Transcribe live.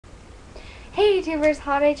Hey YouTubers,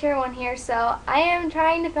 Holiday Chair One here. So I am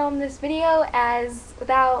trying to film this video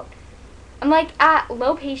I'm like at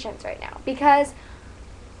low patience right now because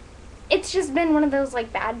it's just been one of those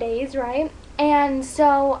like bad days, right? And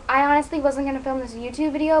so I honestly wasn't gonna film this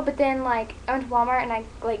YouTube video, but then like I went to Walmart and I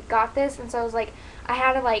like got this, and so I was like I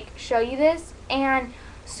had to like show you this. And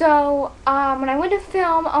so when I went to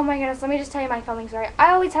film, oh my goodness, let me just tell you my filming story.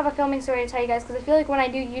 I always have a filming story to tell you guys because I feel like when I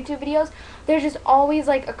do YouTube videos, there's just always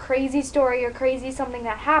like a crazy story or crazy something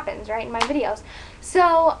that happens, right, in my videos. So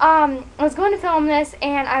I was going to film this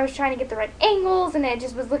and I was trying to get the right angles and it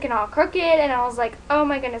just was looking all crooked and I was like, oh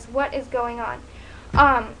my goodness, what is going on?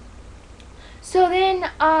 So then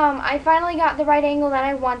I finally got the right angle that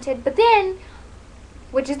I wanted, but then,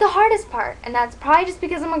 which is the hardest part, and that's probably just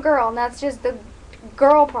because I'm a girl, and that's just the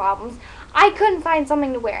girl problems, I couldn't find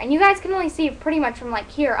something to wear. And you guys can only see pretty much from like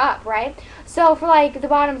here up, right? So for like the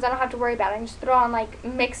bottoms, I don't have to worry about it. I can just throw on like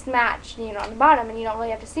mixed match, you know, on the bottom, and you don't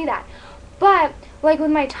really have to see that. But like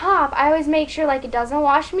with my top, I always make sure like it doesn't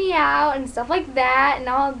wash me out and stuff like that, and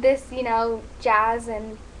all this, you know, jazz.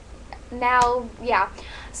 And now, yeah.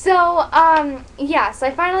 So yeah, so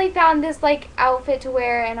I finally found this like outfit to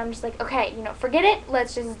wear, and I'm just like, okay, you know, forget it,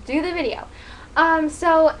 let's just do the video.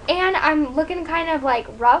 And I'm looking kind of like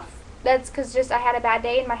rough. That's because just I had a bad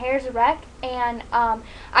day and my hair's a wreck. And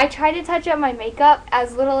I tried to touch up my makeup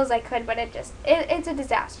as little as I could, but it's a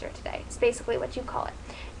disaster today. It's basically what you call it.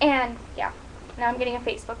 And yeah, now I'm getting a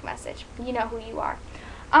Facebook message. You know who you are.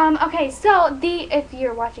 Okay, so if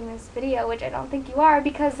you're watching this video, which I don't think you are,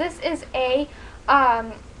 because this is a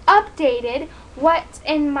updated what's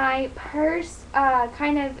in my purse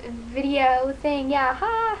kind of video thing.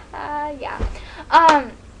 Yeah, yeah.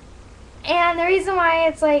 And the reason why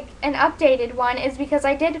it's like an updated one is because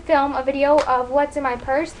I did film a video of what's in my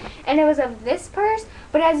purse, and it was of this purse.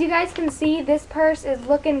 But as you guys can see, this purse is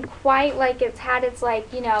looking quite like it's had its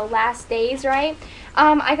like, you know, last days, right?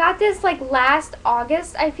 I got this like last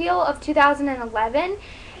August, I feel, of 2011.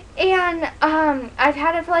 And I've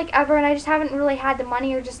had it for like ever, and I just haven't really had the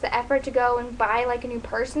money or just the effort to go and buy like a new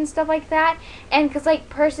purse and stuff like that. And because like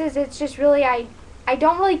purses, it's just really, I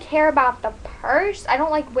don't really care about the purse. I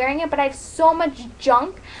don't like wearing it, but I have so much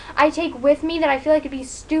junk I take with me that I feel like it'd be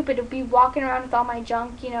stupid to be walking around with all my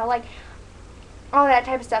junk, you know, like all that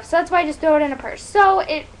type of stuff. So that's why I just throw it in a purse. So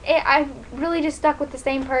I really just stuck with the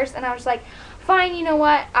same purse, and I was like, fine, you know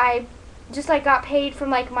what, I just like got paid from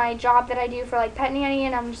like my job that I do for like pet nanny,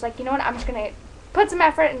 and I'm just like, you know what, I'm just gonna put some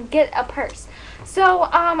effort and get a purse. So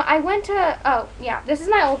I went to, oh yeah, this is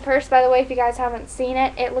my old purse, by the way, if you guys haven't seen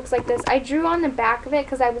it. It looks like this. I drew on the back of it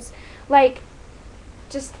because I was like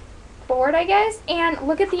just bored, I guess. And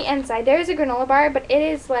look at the inside. There's a granola bar, but it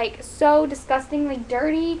is like so disgustingly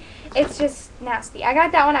dirty. It's just nasty. I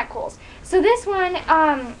got that one at Kohl's. So this one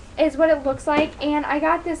is what it looks like, and I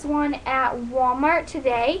got this one at Walmart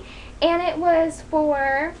today, and it was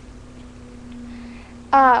for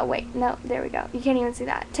wait, no, there we go. You can't even see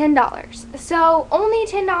that. $10. So, only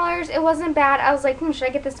 $10. It wasn't bad. I was like, should I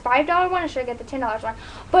get this $5 one or should I get the $10 one?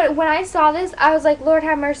 But when I saw this, I was like, Lord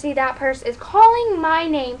have mercy, that purse is calling my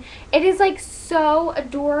name. It is like so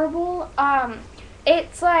adorable.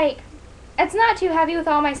 It's like, it's not too heavy with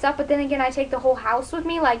all my stuff, but then again, I take the whole house with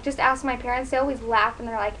me. Like, just ask my parents. They always laugh and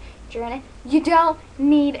they're like, Adriana, you don't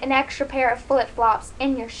need an extra pair of flip-flops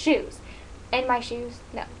in your shoes. In my shoes?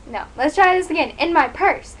 No. Let's try this again. In my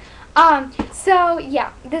purse. So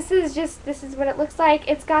yeah, this is what it looks like.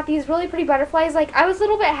 It's got these really pretty butterflies. Like, I was a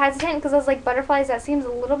little bit hesitant because I was like, butterflies, that seems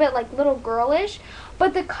a little bit like little girlish,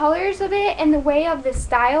 but the colors of it and the way of the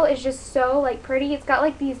style is just so like pretty. It's got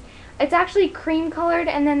like these, it's actually cream colored,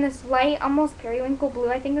 and then this light, almost periwinkle blue,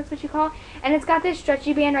 I think that's what you call it. And it's got this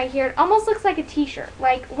stretchy band right here. It almost looks like a t-shirt.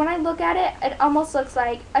 Like, when I look at it, it almost looks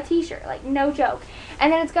like a t-shirt. Like, no joke.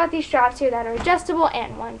 And then it's got these straps here that are adjustable.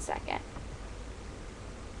 And 1 second.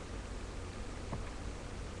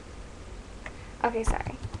 Okay,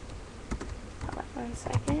 sorry. Hold on 1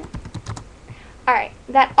 second. Alright,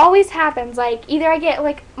 that always happens. Like, either I get,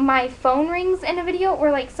 like, my phone rings in a video, or,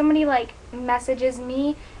 like, somebody, like, messages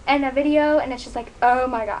me in a video, and it's just like, oh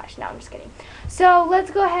my gosh. No, I'm just kidding. So, let's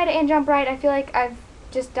go ahead and jump right. I feel like I've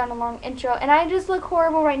just done a long intro, and I just look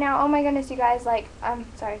horrible right now. Oh my goodness, you guys. Like, I'm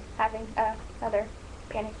sorry, having another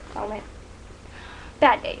panic moment.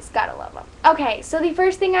 Bad days, gotta love them. Okay, so the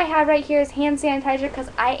first thing I have right here is hand sanitizer because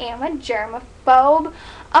I am a germaphobe.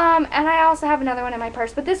 And I also have another one in my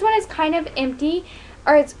purse, but this one is kind of empty,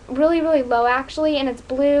 or it's really, really low actually, and it's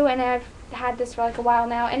blue, and I've had this for like a while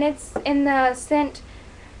now, and it's in the scent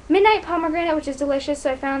Midnight Pomegranate, which is delicious,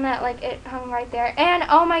 so I found that like it hung right there. And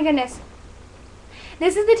oh my goodness,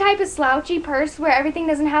 This is the type of slouchy purse where everything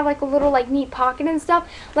doesn't have like a little like neat pocket and stuff.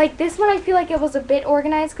 Like this one, I feel like it was a bit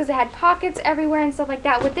organized because it had pockets everywhere and stuff like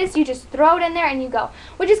that. With this, you just throw it in there and you go,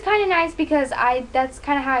 which is kind of nice because that's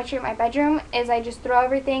kind of how I treat my bedroom, is I just throw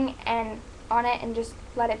everything and on it and just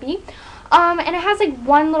let it be. And it has like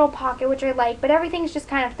one little pocket, which I like, but everything's just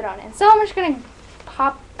kind of thrown in. So I'm just gonna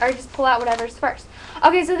pop or just pull out whatever's first.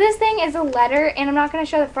 Okay, so this thing is a letter, and I'm not going to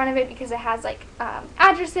show the front of it because it has like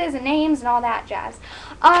addresses and names and all that jazz.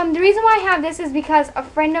 The reason why I have this is because a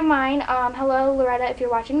friend of mine, hello Loretta if you're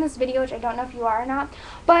watching this video, which I don't know if you are or not,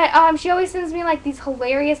 but she always sends me like these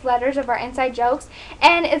hilarious letters of our inside jokes,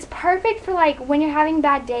 and it's perfect for like when you're having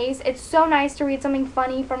bad days. It's so nice to read something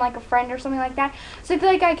funny from like a friend or something like that. So I feel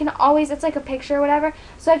like I can always, it's like a picture or whatever,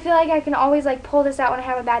 so I feel like I can always like pull this out when I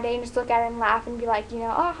have a bad day and just look at it and laugh and be like, you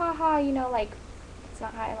know, oh ha ha, you know, like, it's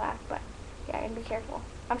not how I laugh, but yeah, I gotta be careful.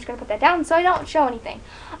 I'm just gonna put that down so I don't show anything.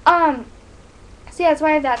 So yeah, that's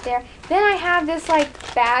why I have that there. Then I have this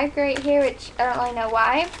like bag right here, which I don't really know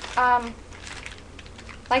why.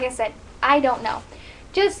 Like I said, I don't know.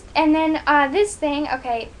 Just, and then this thing,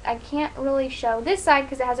 okay, I can't really show this side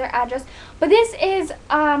because it has our address, but this is,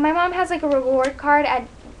 my mom has like a reward card at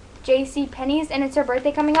JCPenney's, and it's her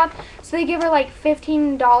birthday coming up, so they give her like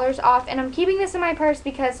 $15 off, and I'm keeping this in my purse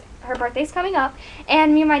because her birthday's coming up,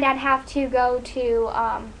 and me and my dad have to go to,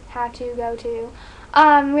 we have to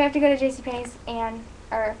go to JCPenney's and,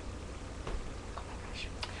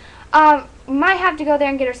 might have to go there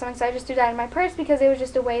and get her something, so I just threw that in my purse because it was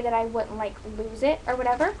just a way that I wouldn't like lose it or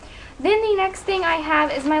whatever. Then the next thing I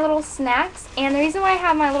have is my little snacks, and the reason why I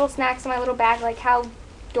have my little snacks in my little bag, like how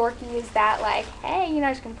dorky is that, like, hey, you know,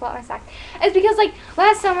 I'm just gonna pull out my snack, it's because like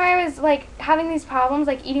last summer I was like having these problems,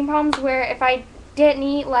 like eating problems, where if I didn't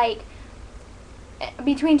eat like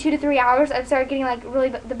between 2 to 3 hours, I'd start getting like really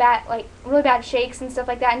bad shakes and stuff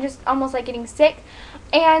like that, and just almost like getting sick.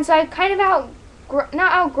 And so I've kind of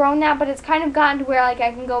not outgrown that, but it's kind of gotten to where like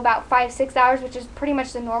I can go about 5-6 hours, which is pretty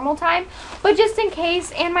much the normal time. But just in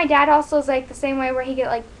case, and my dad also is like the same way where he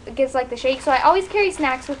gets like the shake, so I always carry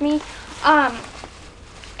snacks with me.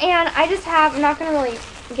 And I just have, I'm not going to really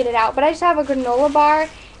get it out, but I just have a granola bar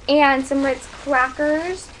and some Ritz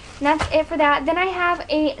crackers, and that's it for that. Then I have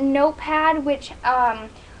a notepad, which, well,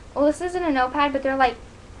 this isn't a notepad, but they're like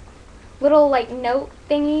little like note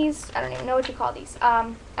thingies. I don't even know what you call these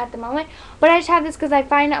at the moment, but I just have this because I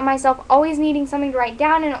find myself always needing something to write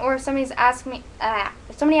down, and or if somebody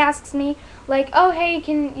asks me like, oh hey,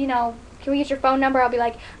 can we get your phone number, I'll be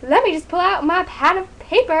like, let me just pull out my pad of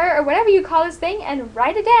paper or whatever you call this thing and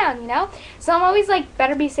write it down, you know. So I'm always like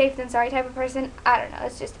better be safe than sorry type of person. I don't know,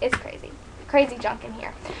 it's crazy junk in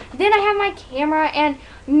here. Then I have my camera, and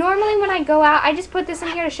normally when I go out, I just put this in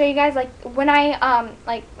here to show you guys, like when I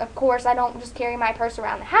like, of course I don't just carry my purse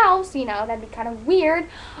around the house, you know, that'd be kind of weird,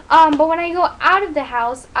 but when I go out of the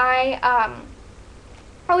house, I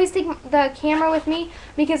always take the camera with me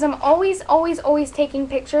because I'm always taking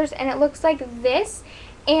pictures, and it looks like this,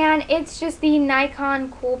 and it's just the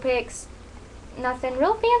Nikon Coolpix, nothing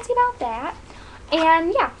real fancy about that.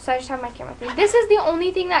 And yeah, so I just have my camera with me. This is the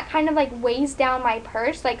only thing that kind of like weighs down my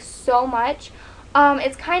purse like so much.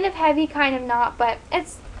 It's kind of heavy, kind of not, but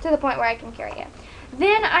it's to the point where I can carry it.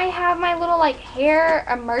 Then I have my little like hair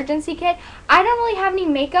emergency kit. I don't really have any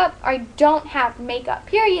makeup, or I don't have makeup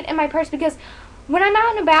period in my purse, because when I'm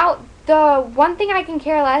out and about, the one thing I can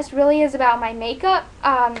care less really is about my makeup.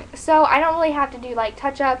 So I don't really have to do like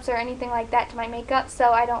touch-ups or anything like that to my makeup,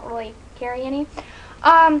 so I don't really carry any.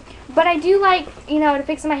 But I do like, you know, to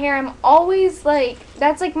fix my hair. I'm always like,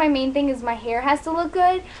 that's like my main thing, is my hair has to look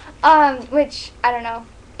good, which, I don't know,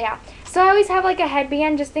 yeah. So I always have like a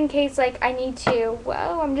headband just in case like I need to,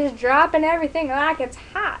 whoa, I'm just dropping everything like it's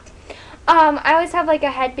hot. I always have like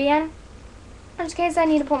a headband just in case I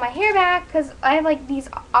need to pull my hair back, because I have like these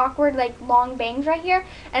awkward like long bangs right here,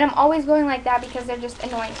 and I'm always going like that because they're just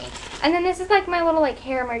annoying me. And then this is like my little like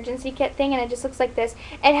hair emergency kit thing, and it just looks like this.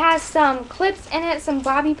 It has some clips in it, some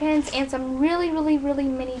bobby pins, and some really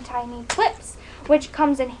mini tiny clips, which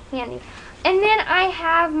comes in handy. And then I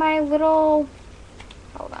have my little,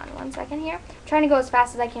 hold on one second here, I'm trying to go as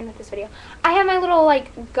fast as I can with this video. I have my little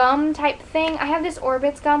like gum type thing. I have this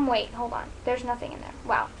Orbitz gum. Wait, hold on, there's nothing in there.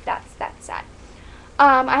 Wow, that's sad.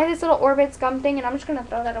 I have this little Orbitz gum thing, and I'm just going to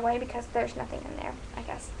throw that away because there's nothing in there, I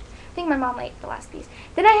guess. I think my mom ate the last piece.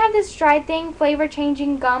 Then I have this Stride thing, flavor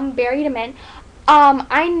changing gum, berry to mint. I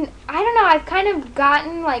don't know, I've kind of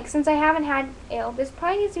gotten, like, since I haven't had, ew, this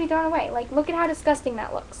probably needs to be thrown away. Like, look at how disgusting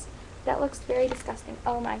that looks. That looks very disgusting.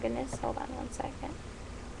 Oh my goodness, hold on one second.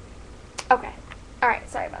 Okay, alright,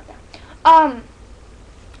 sorry about that.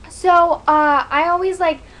 So, I always,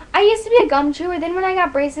 like, I used to be a gum chewer. Then when I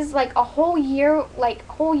got braces, like a whole year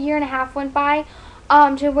and a half went by,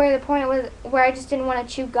 to where the point was where I just didn't want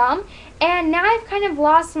to chew gum. And now I've kind of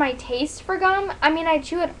lost my taste for gum. I mean, I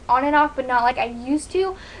chew it on and off, but not like I used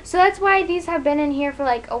to. So that's why these have been in here for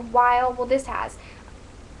like a while. Well, this has.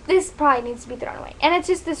 This probably needs to be thrown away. And it's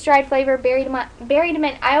just this dried flavor, berry to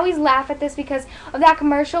mint. I always laugh at this because of that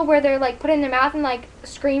commercial where they're like putting it in their mouth and like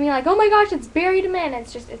screaming like, oh my gosh, it's berry to mint.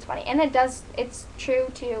 It's funny. And it's true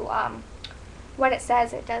to what it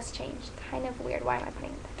says. It does change. Kind of weird. Why am I putting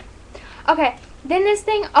it there? Okay, then this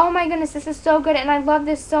thing, oh my goodness, this is so good. And I love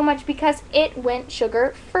this so much because it went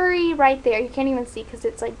sugar-free right there. You can't even see because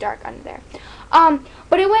it's like dark under there.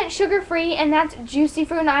 But it went sugar-free, and that's juicy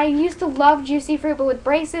fruit. And I used to love juicy fruit, but with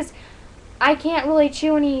braces, I can't really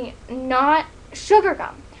chew any not sugar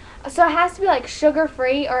gum. So it has to be like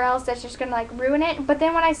sugar-free, or else that's just gonna like ruin it. But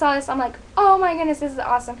then when I saw this, I'm like, oh my goodness, this is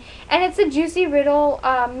awesome. And it's a Juicy Riddle,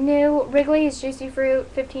 new Wrigley's Juicy Fruit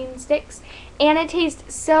 15 sticks, and it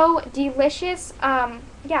tastes so delicious.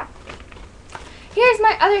 Yeah. Here's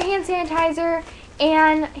my other hand sanitizer,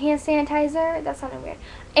 that sounded weird.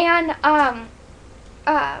 And,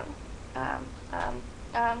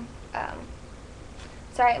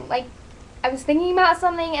 sorry, like, I was thinking about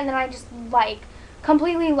something, and then I just, like,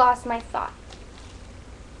 completely lost my thought.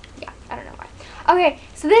 Yeah, I don't know why. Okay,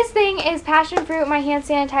 so this thing is Passion Fruit, my hand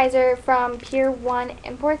sanitizer from Pier 1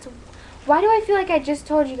 Imports. Why do I feel like I just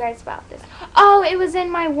told you guys about this? Oh, it was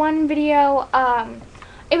in my one video,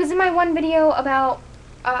 about,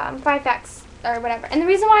 5 facts or whatever. And the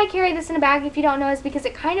reason why I carry this in a bag, if you don't know, is because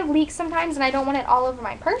it kind of leaks sometimes and I don't want it all over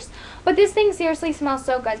my purse. But this thing seriously smells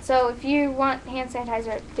so good. So if you want hand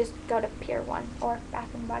sanitizer, just go to Pier 1 or Bath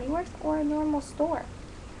 & Body Works or a normal store.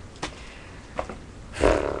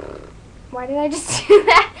 Why did I just do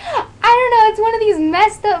that? I don't know. It's one of these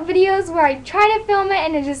messed up videos where I try to film it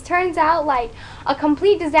and it just turns out like a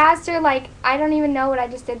complete disaster. Like, I don't even know what I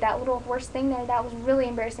just did. That little horse thing there, that was really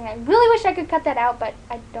embarrassing. I really wish I could cut that out, but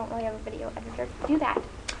I don't really have a video editor to do that.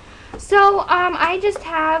 So, I just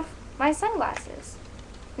have my sunglasses.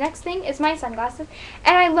 Next thing is my sunglasses.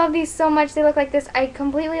 And I love these so much. They look like this. I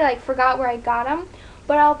completely, like, forgot where I got them.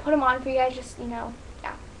 But I'll put them on for you guys, just, you know,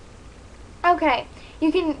 yeah. Okay.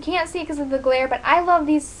 You can't see it because of the glare, but I love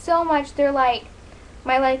these so much. They're like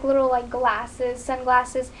my like little like glasses,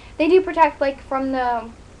 sunglasses. They do protect like from the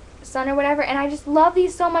sun or whatever, and I just love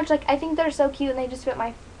these so much. Like, I think they're so cute and they just fit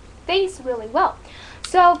my face really well.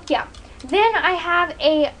 So yeah. Then I have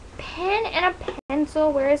a pen and a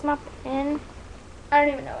pencil. Where is my pen? I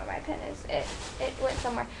don't even know where my pen is. It went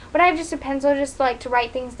somewhere. But I have just a pencil just like to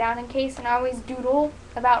write things down in case, and I always doodle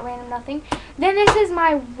about random nothing. Then this is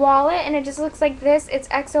my wallet, and it just looks like this. It's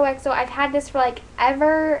XOXO. I've had this for like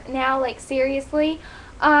ever now, like seriously.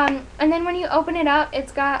 And then when you open it up,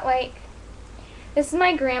 it's got like, this is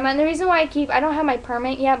my grandma, and the reason why I don't have my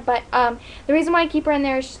permit yet, but the reason why I keep her in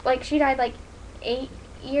there is like she died like 8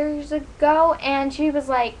 years ago, and she was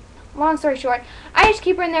like, long story short, I just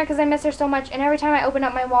keep her in there because I miss her so much, and every time I open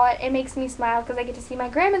up my wallet, it makes me smile because I get to see my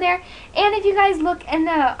grandma there. And if you guys look in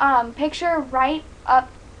the picture right up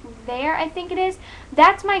there, I think it is,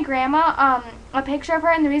 that's my grandma, a picture of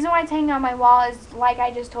her, and the reason why it's hanging on my wall is like I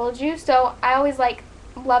just told you, so I always like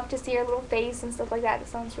love to see her little face and stuff like that. It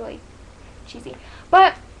sounds really cheesy,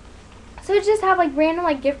 but so it just have like random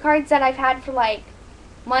like gift cards that I've had for like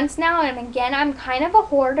months now, and again, I'm kind of a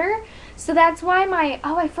hoarder. So that's why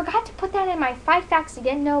I forgot to put that in my 5 facts you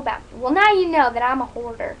didn't know about. Well, now you know that I'm a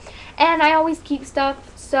hoarder. And I always keep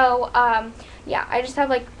stuff. So, yeah, I just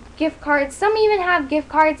have, like, gift cards. Some even have gift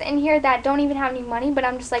cards in here that don't even have any money. But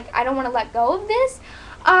I'm just like, I don't want to let go of this.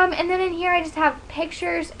 And then in here I just have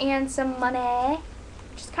pictures and some money.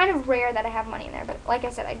 Which is kind of rare that I have money in there. But like I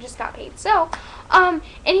said, I just got paid. So,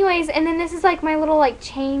 anyways, and then this is like my little like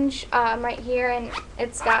change right here, and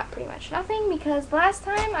it's got pretty much nothing because the last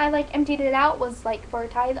time I like emptied it out was like for a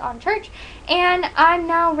tithe on church, and I'm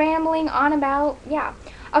now rambling on about, yeah.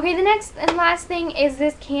 Okay, the next and last thing is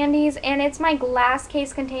this candies, and it's my glass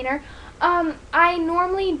case container. I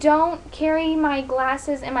normally don't carry my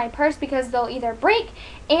glasses in my purse because they'll either break,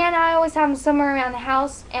 and I always have them somewhere around the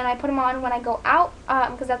house, and I put them on when I go out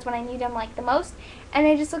because that's when I need them like the most. And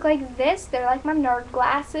they just look like this. They're like my nerd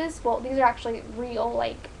glasses. Well, these are actually real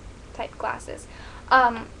like type glasses.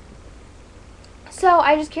 So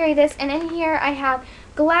I just carry this, and in here I have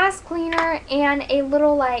glass cleaner and a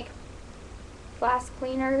little like glass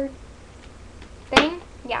cleaner thing.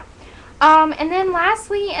 Yeah. And then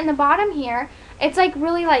lastly, in the bottom here, it's like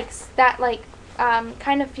really like that like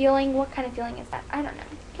kind of feeling. What kind of feeling is that? I don't know.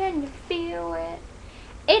 Can you feel it?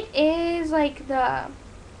 It is like the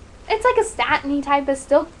it's like a satiny type of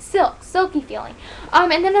silky feeling.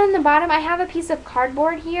 And then on the bottom, I have a piece of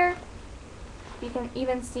cardboard here. You can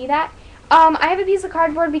even see that. I have a piece of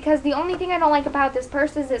cardboard because the only thing I don't like about this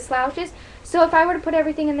purse is it slouches. So if I were to put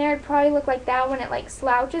everything in there, it'd probably look like that when it like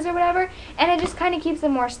slouches or whatever. And it just kind of keeps it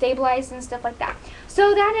more stabilized and stuff like that.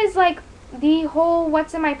 So that is like the whole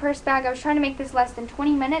what's in my purse bag. I was trying to make this less than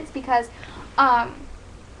 20 minutes because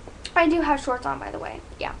I do have shorts on, by the way.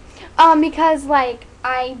 Yeah. Because like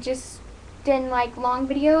I just didn't like long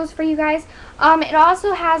videos for you guys. It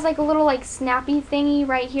also has like a little like snappy thingy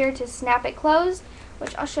right here to snap it closed,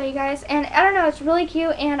 which I'll show you guys. And I don't know, it's really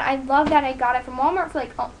cute, and I love that I got it from Walmart for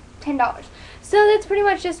like $10. So that's pretty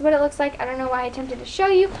much just what it looks like. I don't know why I attempted to show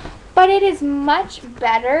you, but it is much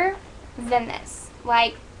better than this.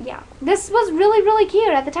 Like, yeah, this was really, really cute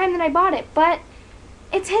at the time that I bought it, but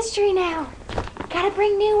it's history now. Gotta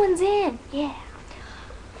bring new ones in. Yeah.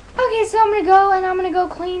 Okay, so I'm going to go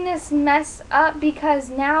clean this mess up because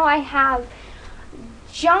now I have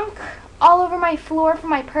junk all over my floor for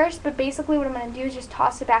my purse, but basically what I'm going to do is just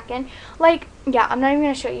toss it back in. Like, yeah, I'm not even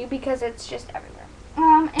going to show you because it's just everywhere.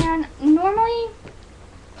 And normally,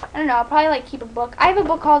 I don't know, I'll probably like keep a book. I have a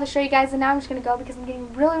book haul to show you guys, and now I'm just going to go because I'm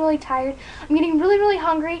getting really, really tired. I'm getting really, really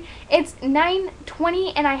hungry. It's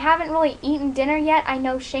 9:20 and I haven't really eaten dinner yet. I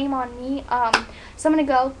know, shame on me. So I'm going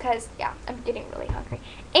to go because, yeah, I'm getting really hungry.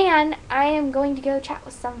 And I am going to go chat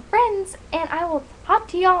with some friends, and I will talk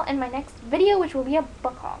to y'all in my next video, which will be a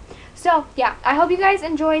book haul. So, yeah, I hope you guys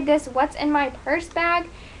enjoyed this what's in my purse bag.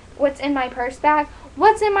 What's in my purse bag?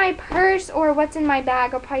 What's in my purse or what's in my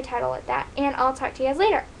bag? I'll probably title it that. And I'll talk to you guys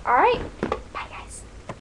later. Alright?